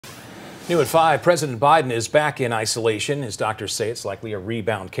New at 5, President Biden is back in isolation. His doctors say it's likely a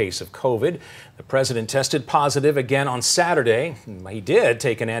rebound case of COVID. The president tested positive again on Saturday. He did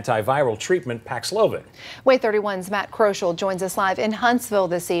take an antiviral treatment, Paxlovid. WAAY 31's Matt Kroschel joins us live in Huntsville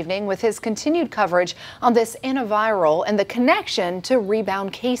this evening with his continued coverage on this antiviral and the connection to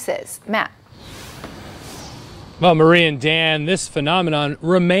rebound cases. Matt. Well, Marie and Dan, this phenomenon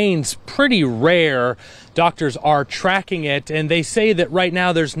remains pretty rare. Doctors are tracking it, and they say that right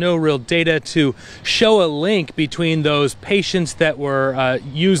now there's no real data to show a link between those patients that were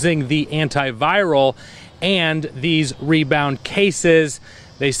using the antiviral and these rebound cases.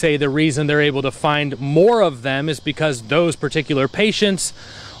 They say the reason they're able to find more of them is because those particular patients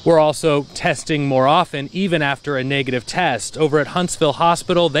were also testing more often, even after a negative test. Over at Huntsville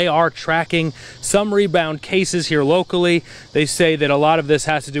Hospital, they are tracking some rebound cases here locally. They say that a lot of this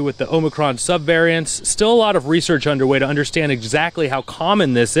has to do with the Omicron subvariants. Still a lot of research underway to understand exactly how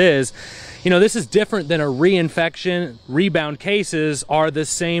common this is. You know, this is different than a reinfection. Rebound cases are the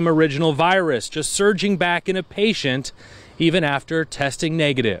same original virus, just surging back in a patient even after testing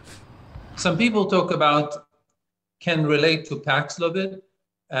negative. Some people talk about can relate to Paxlovid,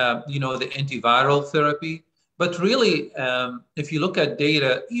 the antiviral therapy. But really, if you look at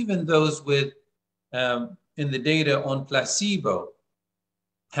data, even those with in the data on placebo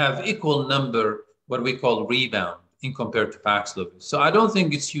have equal number, what we call rebound, in compared to Paxlovid. So I don't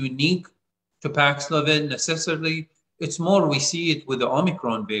think it's unique to Paxlovid necessarily. It's more we see it with the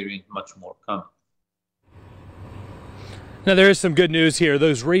Omicron variant much more common. Now, there is some good news here.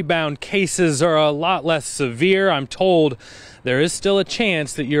 Those rebound cases are a lot less severe. I'm told there is still a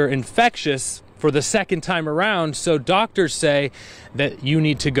chance that you're infectious for the second time around. So doctors say that you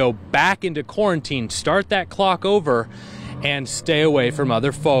need to go back into quarantine, start that clock over, and stay away from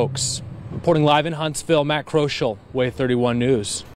other folks. Reporting live in Huntsville, Matt Kroschel, WAAY 31 News.